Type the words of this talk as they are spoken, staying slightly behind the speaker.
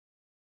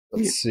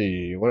Let's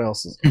see what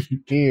else is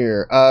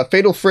here.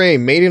 Fatal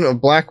Frame, Maiden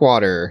of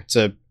Blackwater.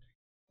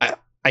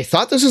 I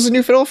thought this was a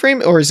new Fatal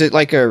Frame, or is it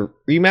like a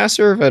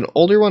remaster of an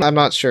older one? I'm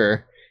not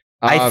sure.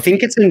 I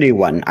think it's a new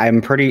one.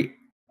 I'm pretty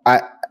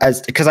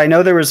because I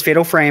know there was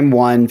Fatal Frame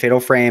 1, Fatal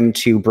Frame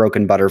 2,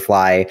 Broken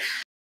Butterfly.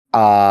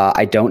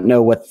 I don't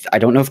know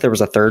if there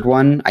was a third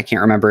one. I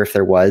can't remember if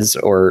there was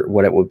or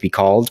what it would be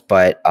called,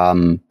 but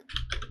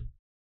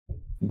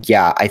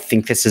yeah, I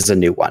think this is a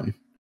new one.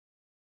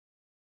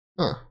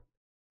 Huh.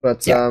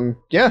 But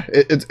yeah,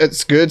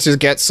 it's good to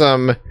get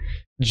some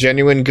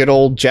genuine good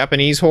old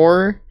Japanese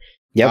horror.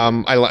 Yep.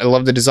 I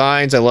love the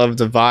designs. I love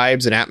the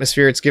vibes and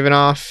atmosphere it's given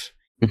off.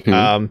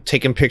 Mm-hmm.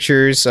 Taking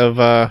pictures of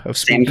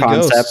spooky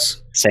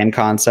ghosts. Same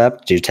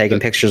concept. You're taking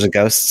pictures of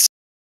ghosts.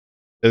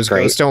 Those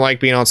ghosts don't like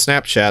being on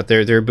Snapchat.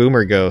 They're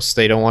boomer ghosts.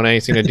 They don't want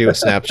anything to do with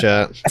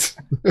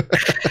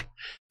Snapchat.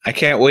 I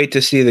can't wait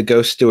to see the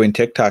ghosts doing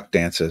TikTok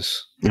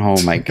dances.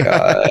 Oh my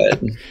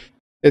god.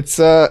 It's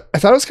I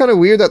thought it was kind of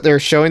weird that they're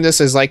showing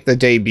this as like the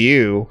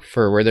debut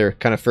for where they're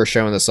kind of first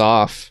showing this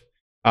off.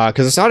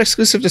 Because it's not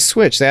exclusive to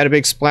Switch. They had a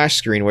big splash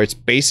screen where it's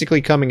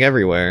basically coming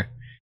everywhere.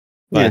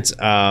 But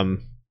I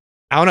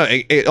don't know.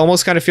 It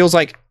almost kind of feels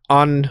like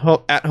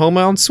at home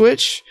on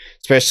Switch,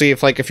 especially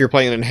if you're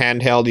playing in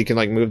handheld, you can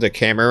like move the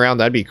camera around.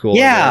 That'd be cool.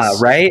 Yeah,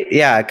 right.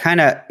 Yeah, kind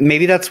of.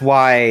 Maybe that's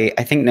why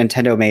I think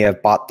Nintendo may have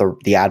bought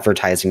the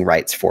advertising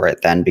rights for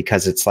it then,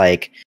 because it's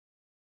like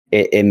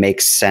it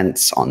makes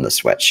sense on the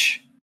Switch.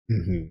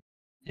 Mm-hmm.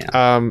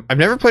 Yeah. I've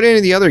never played any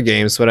of the other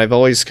games, but I've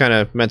always kind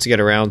of meant to get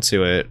around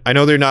to it. I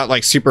know they're not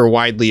like super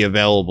widely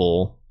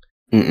available.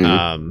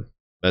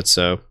 But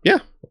so yeah,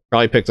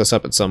 probably pick this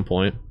up at some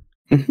point.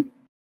 Mm-hmm.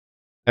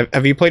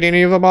 Have you played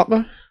any of them,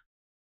 Atma?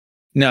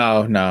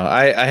 No,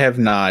 I have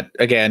not.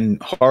 Again,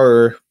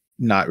 horror,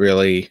 not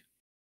really.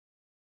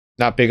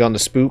 Not big on the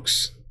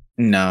spooks?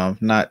 No,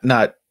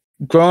 not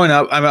growing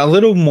up. I'm a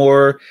little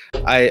more,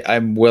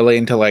 I'm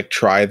willing to like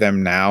try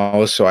them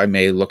now, so I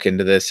may look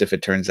into this if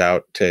it turns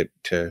out to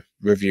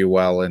review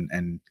well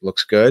and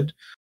looks good.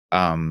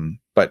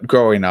 But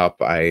growing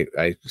up, I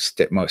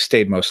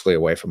stayed mostly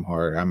away from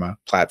horror. I'm a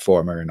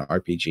platformer and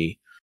RPG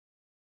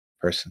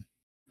person.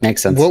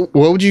 Makes sense. What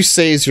would you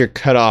say is your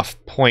cutoff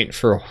point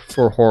for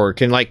horror?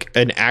 Can like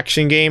an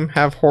action game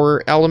have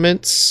horror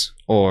elements?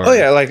 Or oh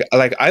yeah,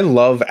 like I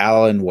love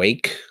Alan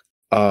Wake.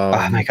 Oh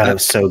my god, it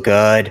was so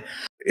good.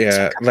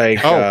 Yeah,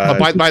 like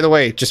by the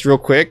way, just real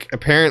quick,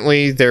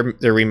 apparently they're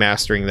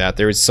remastering that.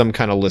 There is some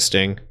kind of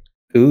listing.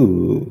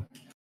 Ooh,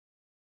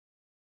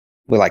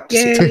 we like to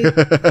see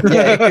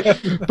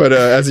it. But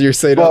as you're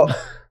saying,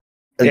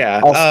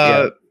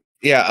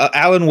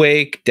 Alan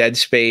Wake, Dead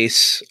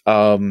Space.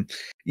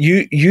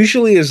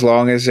 Usually as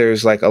long as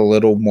there's like a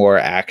little more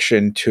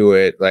action to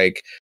it,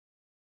 like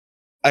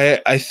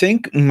I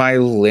think my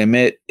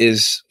limit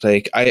is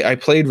like I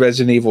played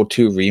Resident Evil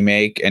 2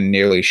 Remake and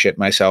nearly shit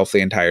myself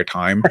the entire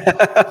time.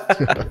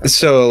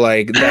 So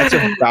like that's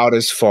about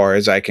as far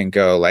as I can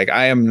go. Like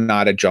I am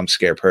not a jump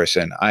scare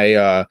person.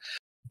 I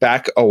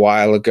back a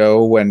while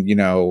ago when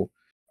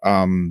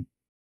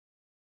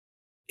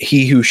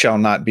He Who Shall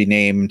Not Be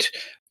Named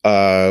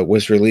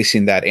was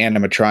releasing that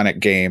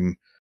animatronic game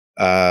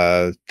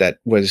that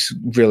was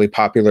really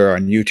popular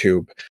on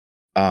YouTube.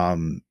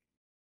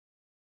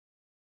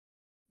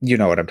 You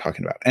know what I'm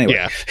talking about. Anyway,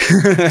 yeah.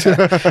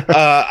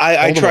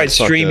 I tried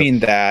streaming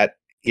that.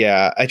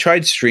 Yeah, I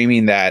tried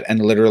streaming that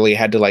and literally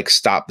had to like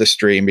stop the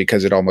stream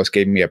because it almost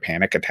gave me a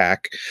panic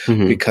attack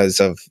because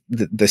of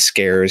the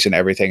scares and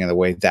everything and the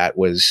way that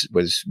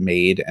was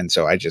made. And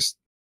so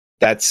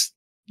that's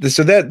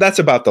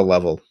about the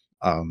level.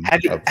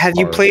 Have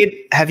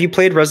you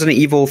played Resident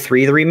Evil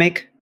 3 the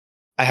remake?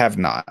 I have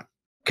not.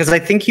 Because I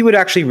think you would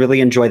actually really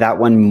enjoy that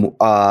one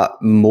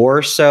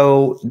more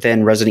so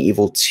than Resident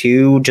Evil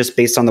 2, just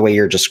based on the way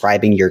you're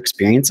describing your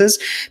experiences.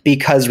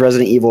 Because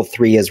Resident Evil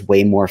 3 is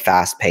way more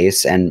fast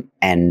paced and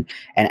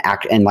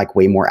like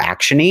way more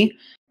actiony.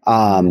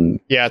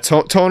 Yeah,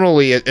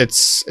 tonally,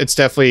 it's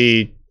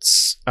definitely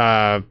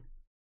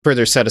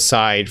further set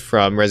aside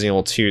from Resident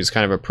Evil 2's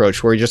kind of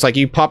approach, where you're just like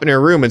you pop into a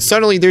room and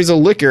suddenly there's a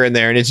licker in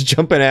there and it's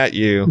jumping at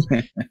you.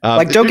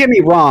 Like don't get me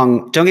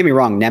wrong,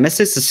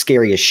 Nemesis is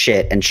scary as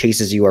shit and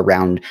chases you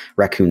around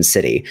Raccoon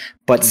City,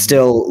 but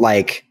still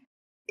like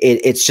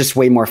it's just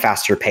way more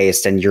faster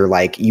paced, and you're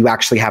like you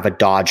actually have a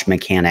dodge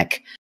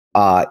mechanic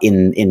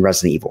in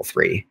Resident Evil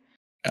 3.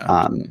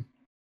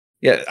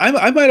 Yeah,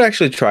 I might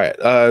actually try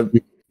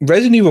it.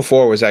 Resident Evil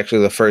 4 was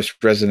actually the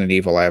first Resident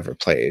Evil I ever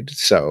played,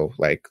 so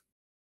like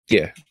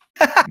yeah.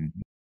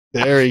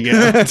 There you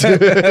go.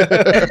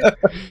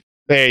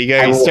 There you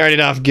go. You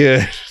started off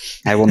good.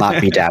 I will not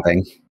be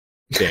dabbing.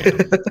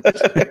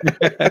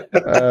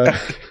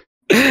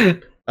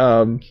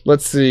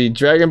 Let's see.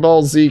 Dragon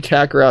Ball Z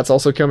Kakarot's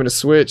also coming to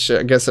Switch.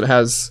 I guess it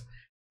has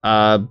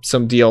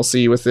some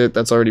DLC with it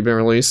that's already been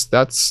released.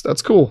 That's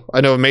cool. I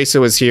know if Mesa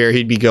was here,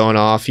 he'd be going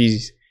off.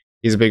 He's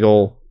a big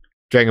old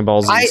Dragon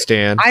Ball Z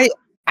stan.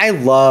 I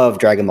love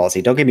Dragon Ball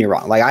Z. Don't get me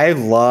wrong. Like I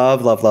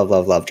love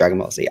Dragon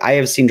Ball Z. I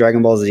have seen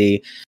Dragon Ball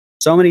Z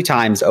so many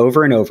times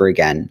over and over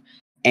again.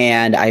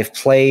 and I've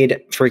played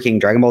freaking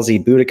Dragon Ball Z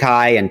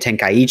Budokai and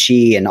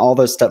Tenkaichi and all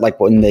those stuff, like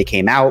when they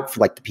came out for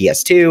like the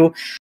PS2.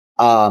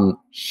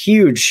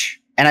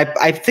 Huge. And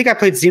I think I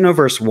played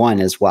Xenoverse 1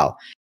 as well.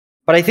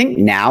 But I think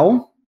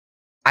now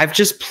I've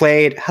just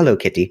played Hello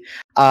Kitty.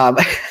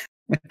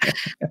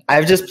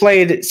 I've just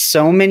played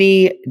so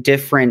many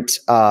different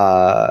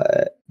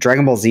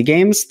Dragon Ball Z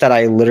games that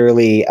I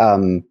literally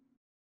I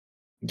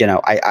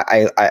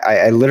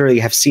literally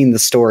have seen the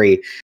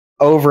story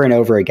over and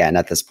over again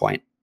at this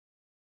point.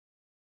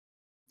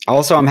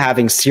 Also, I'm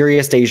having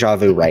serious deja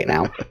vu right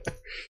now.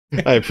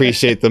 I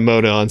appreciate the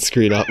Mona on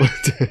screen up.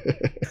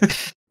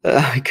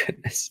 Oh my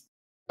goodness.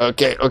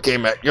 Okay,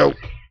 Matt, go.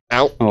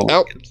 Out. Oh.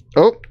 Out.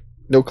 Oh,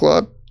 no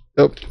club.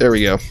 Oh, there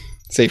we go.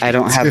 Safe. I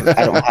don't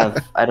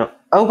have.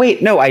 Oh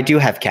wait, no, I do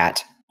have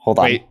cat. Hold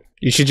on. Wait,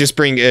 you should just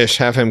bring Ish.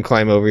 Have him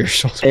climb over your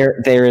shoulder.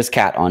 There is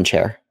cat on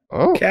chair.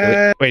 Oh,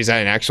 cat. Wait, is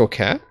that an actual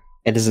cat?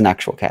 It is an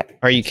actual cat.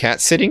 Are you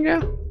cat sitting now?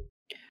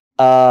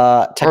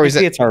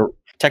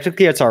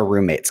 Technically, it's our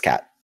roommate's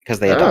cat because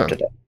they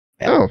adopted it.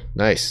 Yeah. Oh,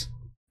 nice.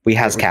 We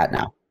has cat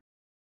now.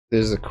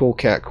 There's a cool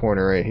cat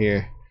corner right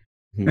here.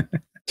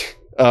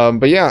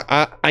 But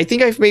yeah, I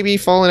think I've maybe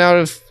fallen out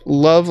of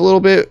love a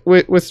little bit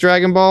with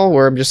Dragon Ball,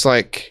 where I'm just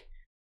like,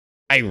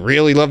 I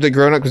really loved it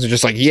growing up because they're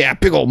just like, yeah,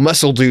 big old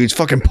muscle dudes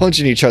fucking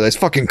punching each other. It's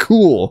fucking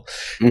cool.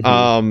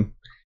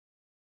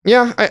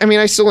 Yeah, I mean,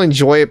 I still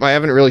enjoy it, but I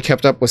haven't really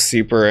kept up with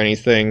Super or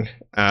anything.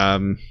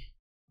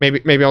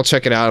 Maybe I'll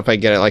check it out if I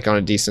get it like on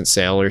a decent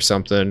sale or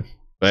something.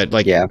 But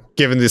like,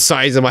 given the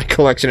size of my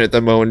collection at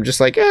the moment, I'm just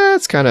like,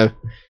 it's kind of.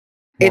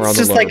 It's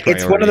just like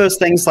it's one of those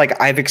things. Like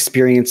I've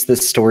experienced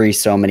this story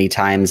so many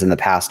times in the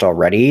past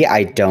already.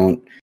 I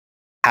don't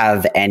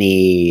have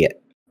any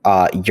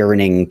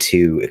yearning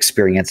to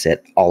experience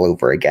it all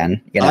over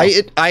again. You know?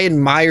 I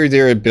admire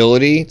their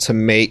ability to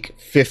make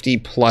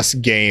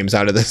 50+ games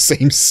out of the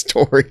same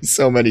story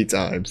so many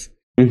times.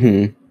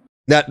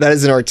 That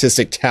is an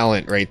artistic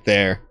talent right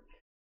there.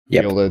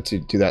 Yep. Be able to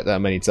do that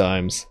many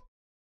times.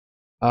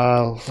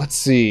 Let's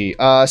see.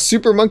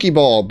 Super Monkey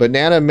Ball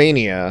Banana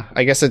Mania.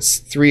 I guess it's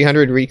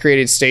 300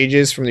 recreated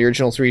stages from the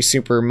original 3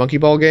 Super Monkey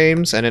Ball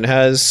games, and it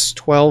has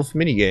 12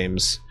 mini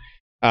games.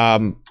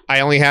 I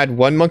only had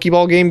one Monkey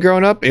Ball game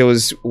growing up. It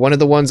was one of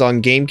the ones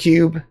on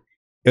GameCube.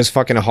 It was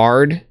fucking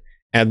hard,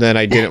 and then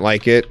I didn't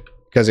like it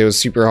because it was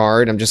super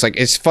hard. I'm just like,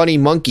 it's funny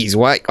monkeys.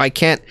 Why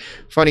can't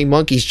funny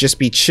monkeys just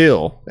be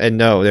chill? And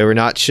no, they were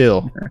not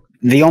chill.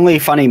 The only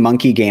funny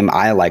monkey game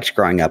I liked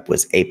growing up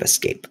was Ape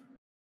Escape.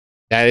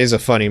 That is a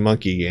funny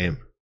monkey game.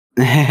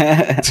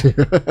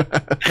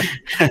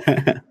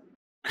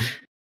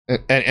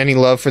 Any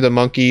love for the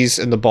monkeys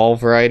and the ball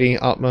variety,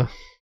 Atma?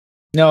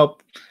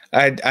 Nope,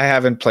 I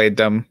haven't played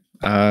them.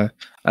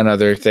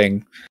 Another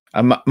thing,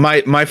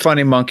 my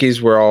funny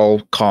monkeys were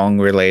all Kong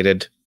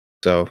related.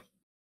 So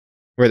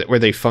were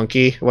they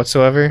funky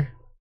whatsoever?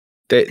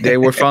 They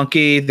were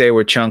funky. They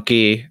were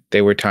chunky.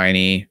 They were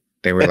tiny.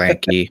 They were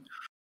lanky.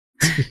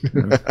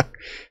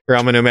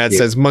 Ramen Nomad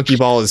says Monkey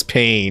Ball is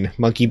pain,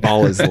 Monkey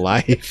Ball is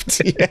life.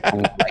 Yeah.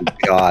 Oh my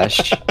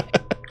gosh.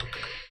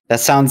 That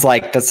sounds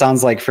like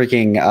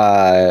freaking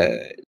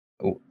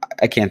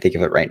I can't think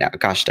of it right now.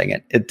 Gosh dang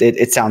it.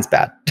 It sounds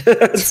bad.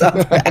 It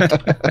sounds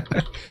bad.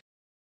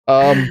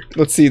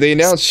 Let's see. They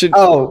announced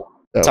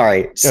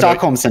sorry.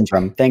 Stockholm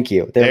Syndrome. Thank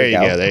you. There we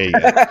go. There you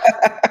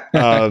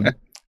go.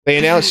 They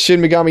announced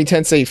Shin Megami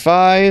Tensei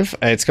 5.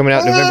 It's coming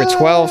out November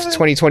 12th,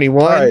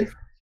 2021. Right.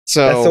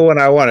 So that's the one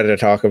I wanted to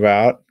talk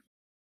about.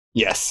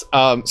 Yes.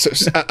 So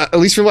at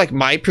least from like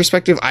my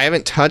perspective, I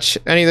haven't touched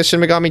any of the Shin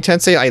Megami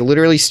Tensei. I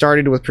literally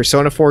started with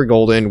Persona 4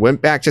 Golden,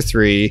 went back to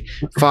 3,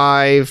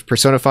 5,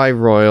 Persona 5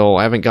 Royal.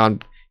 I haven't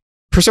gone.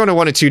 Persona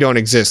 1 and 2 don't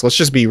exist. Let's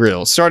just be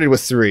real. Started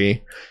with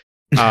 3.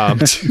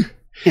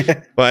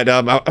 But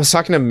I was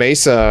talking to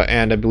Mesa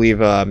and I believe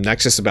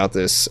Nexus about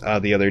this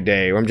the other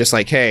day, where I'm just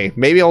like, hey,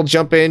 maybe I'll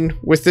jump in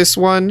with this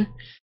one.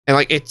 And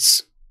like,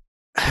 it's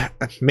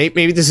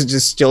maybe this is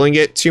distilling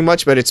it too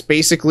much, but it's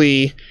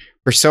basically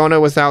Persona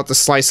without the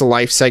slice of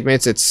life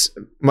segments. It's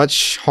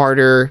much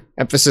harder,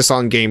 emphasis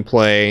on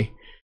gameplay,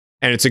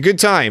 and it's a good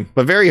time,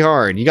 but very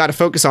hard. You got to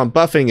focus on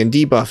buffing and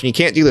debuff, and you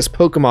can't do this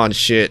Pokemon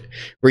shit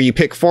where you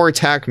pick 4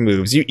 attack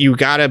moves. You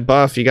gotta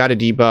buff, you gotta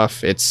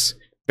debuff. It's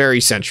very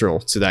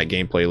central to that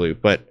gameplay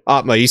loop. But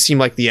Atma, you seem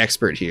like the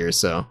expert here,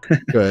 so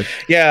good.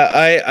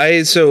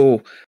 Yeah,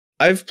 so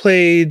I've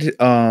played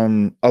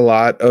a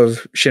lot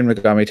of Shin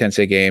Megami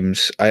Tensei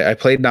games. I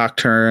played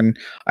Nocturne.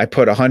 I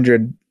put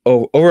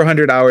over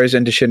 100 hours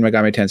into Shin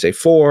Megami Tensei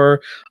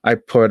 4. I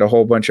put a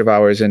whole bunch of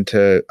hours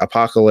into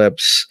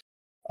Apocalypse.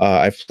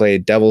 I've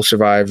played Devil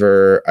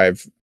Survivor. I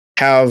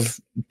have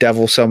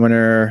Devil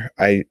Summoner.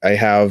 I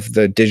have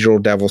the Digital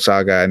Devil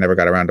Saga. I never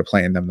got around to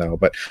playing them though.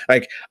 But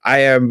like, I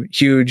am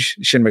huge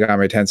Shin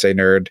Megami Tensei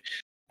nerd,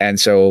 and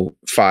so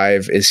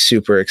 5 is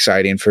super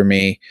exciting for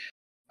me.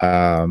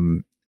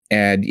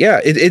 And yeah,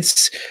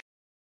 it's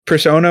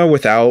Persona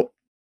without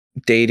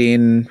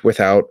dating,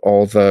 without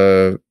all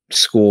the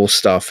school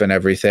stuff and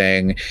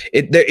everything.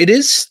 It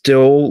is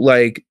still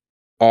like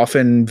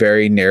often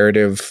very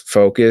narrative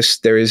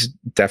focused. There is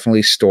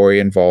definitely story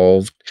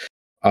involved.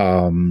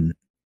 And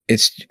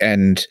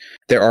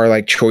there are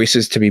like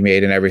choices to be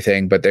made and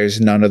everything, but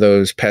there's none of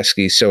those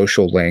pesky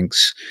social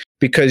links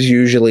because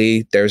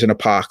usually there's an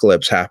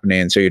apocalypse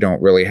happening, so you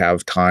don't really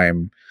have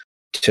time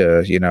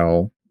to, you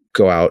know,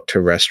 go out to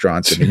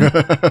restaurants and you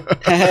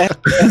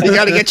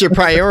got to get your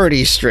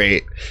priorities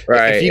straight,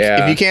 right?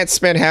 If you can't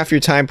spend half your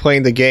time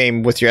playing the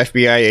game with your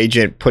FBI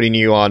agent putting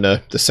you on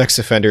the sex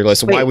offender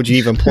list, why would you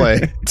even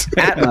play?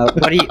 Atma,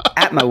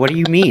 what do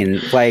you mean?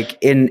 Like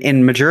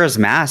in Majora's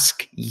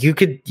Mask, you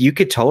could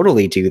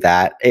totally do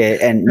that,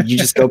 and you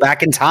just go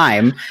back in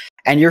time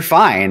and you're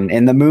fine,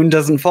 and the moon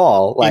doesn't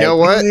fall. Like, you know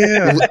what?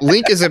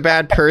 Link is a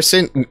bad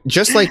person,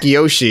 just like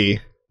Yoshi.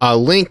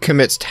 Link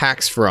commits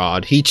tax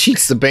fraud. He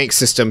cheats the bank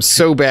system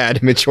so bad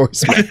in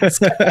Majora's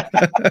Mask.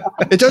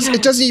 It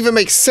doesn't even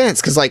make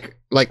sense because like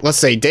let's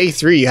say day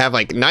 3 you have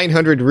like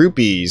 900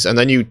 rupees and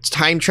then you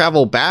time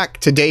travel back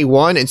to day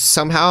 1 and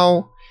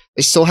somehow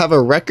they still have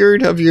a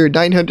record of your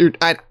 900.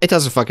 It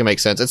doesn't fucking make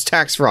sense. It's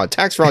tax fraud.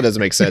 Tax fraud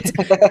doesn't make sense.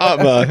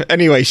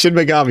 Anyway, Shin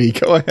Megami,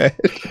 go ahead.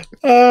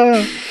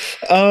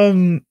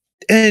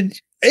 And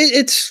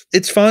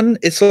it's fun.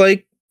 It's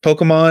like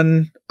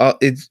Pokemon.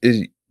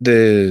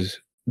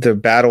 The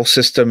battle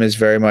system is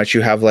very much,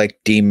 you have like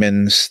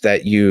demons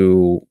that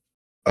you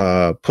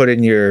put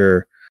in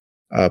your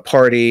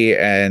party,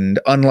 and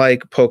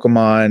unlike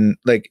Pokemon,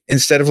 like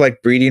instead of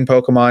like breeding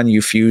Pokemon,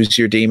 you fuse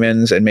your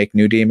demons and make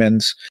new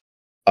demons.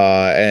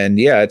 And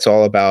yeah, it's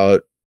all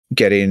about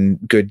getting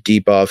good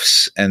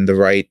debuffs and the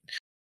right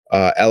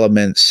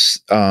elements.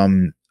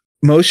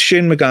 Most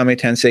Shin Megami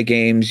Tensei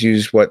games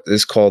use what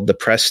is called the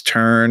press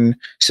turn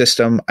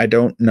system. I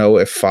don't know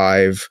if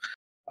 5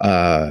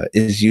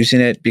 is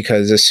using it,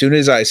 because as soon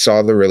as I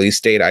saw the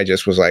release date, I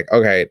just was like,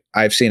 okay,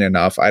 I've seen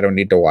enough. I don't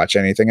need to watch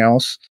anything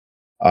else.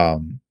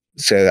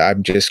 So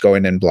I'm just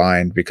going in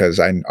blind because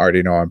I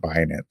already know I'm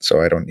buying it.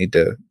 So I don't need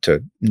to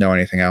know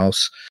anything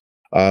else.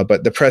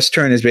 But the press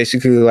turn is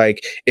basically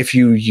like, if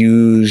you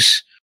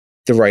use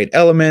the right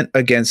element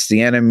against the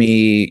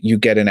enemy, you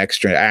get an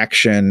extra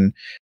action.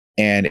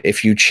 And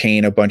if you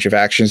chain a bunch of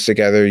actions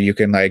together, you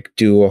can like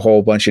do a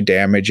whole bunch of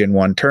damage in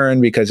one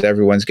turn, because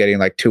everyone's getting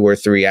like 2 or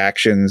 3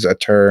 actions a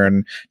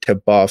turn to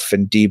buff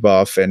and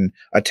debuff and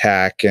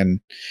attack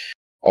and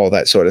all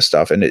that sort of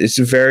stuff. And it's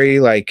very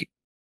like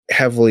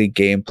heavily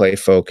gameplay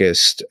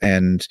focused.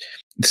 And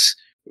it's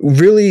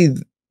really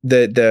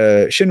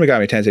the Shin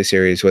Megami Tensei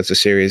series was a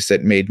series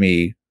that made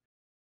me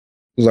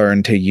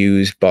learn to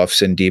use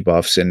buffs and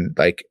debuffs and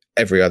like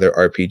every other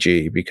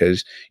RPG,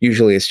 because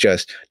usually it's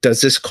just,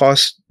 does this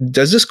cause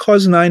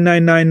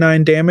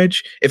 9999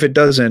 damage? If it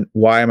doesn't,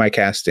 why am I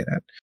casting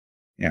it?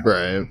 Yeah,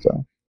 right.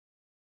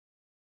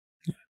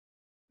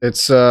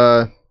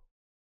 So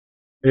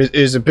it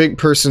is a big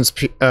person's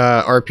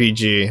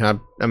RPG.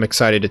 I'm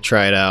excited to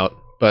try it out,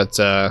 but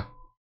I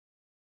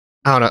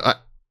don't know.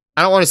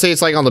 I don't want to say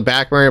it's like on the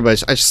back burner,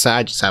 but I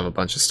just have a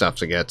bunch of stuff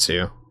to get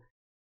to.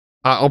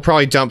 I'll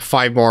probably dump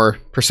 5 more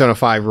Persona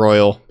 5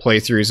 Royal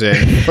playthroughs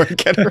in.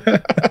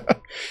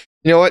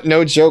 You know what?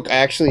 No joke. I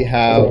actually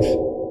have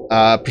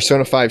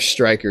Persona 5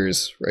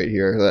 Strikers right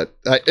here. That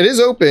it is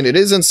open. It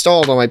is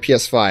installed on my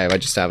PS5. I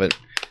just haven't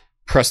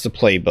pressed the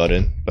play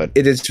button. But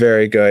it is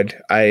very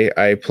good.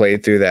 I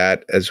played through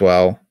that as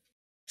well.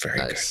 Very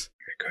nice.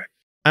 Good.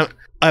 Very good.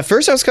 At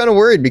first, I was kind of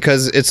worried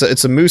because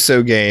it's a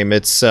Muso game.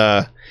 It's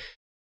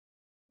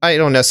I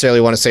don't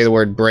necessarily want to say the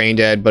word brain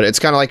dead, but it's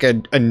kind of like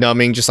a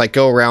numbing, just like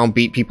go around,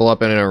 beat people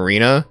up in an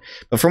arena.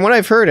 But from what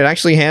I've heard, it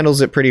actually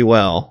handles it pretty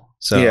well.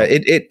 So yeah,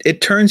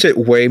 it turns it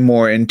way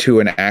more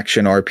into an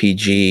action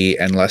RPG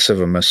and less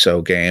of a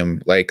Musou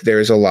game. Like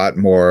there's a lot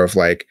more of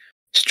like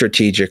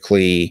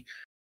strategically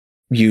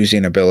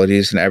using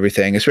abilities and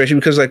everything, especially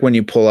because like when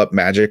you pull up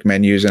magic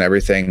menus and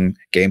everything,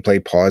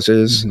 gameplay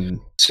pauses. Mm-hmm.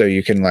 So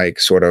you can like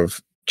sort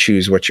of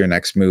choose what your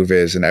next move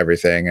is and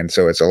everything. And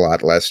so it's a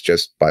lot less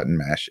just button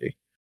mashy.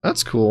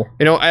 That's cool.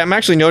 You know, I'm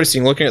actually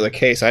noticing, looking at the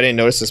case, I didn't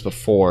notice this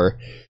before.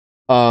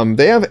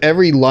 They have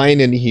every line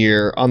in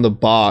here on the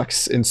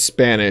box in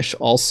Spanish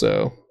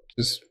also.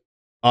 Just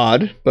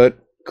odd, but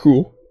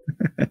cool.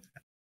 I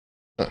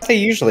thought they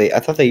usually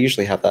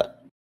have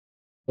that.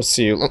 Let's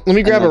see. Let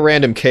me grab a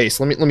random case.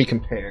 Let me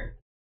compare.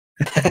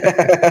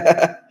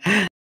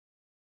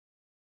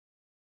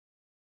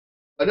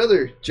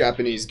 Another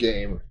Japanese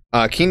game.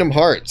 Kingdom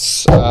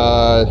Hearts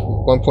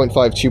 1.5,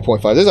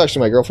 2.5. This is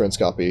actually my girlfriend's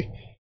copy.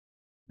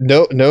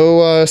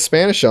 No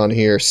Spanish on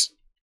here.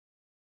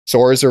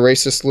 Sora's a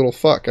racist little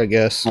fuck, I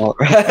guess. Oh,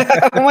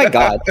 oh my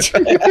god.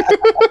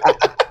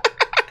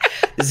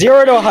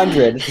 0 to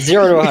 100.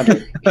 0 to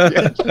 100.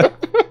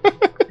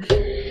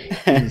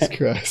 Jesus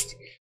Christ.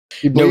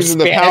 He No believes in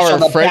the Spanish power on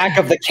the of back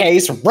of the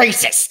case.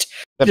 Racist.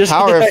 The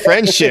power of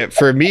friendship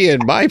for me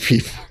and my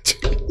people.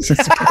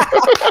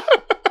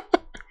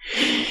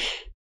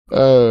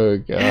 Oh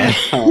god.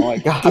 Oh my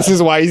god. This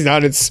is why he's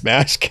not in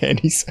Smash, Ken,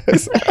 he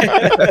says.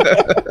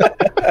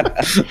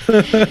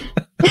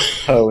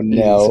 Oh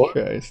no.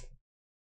 Jesus Christ.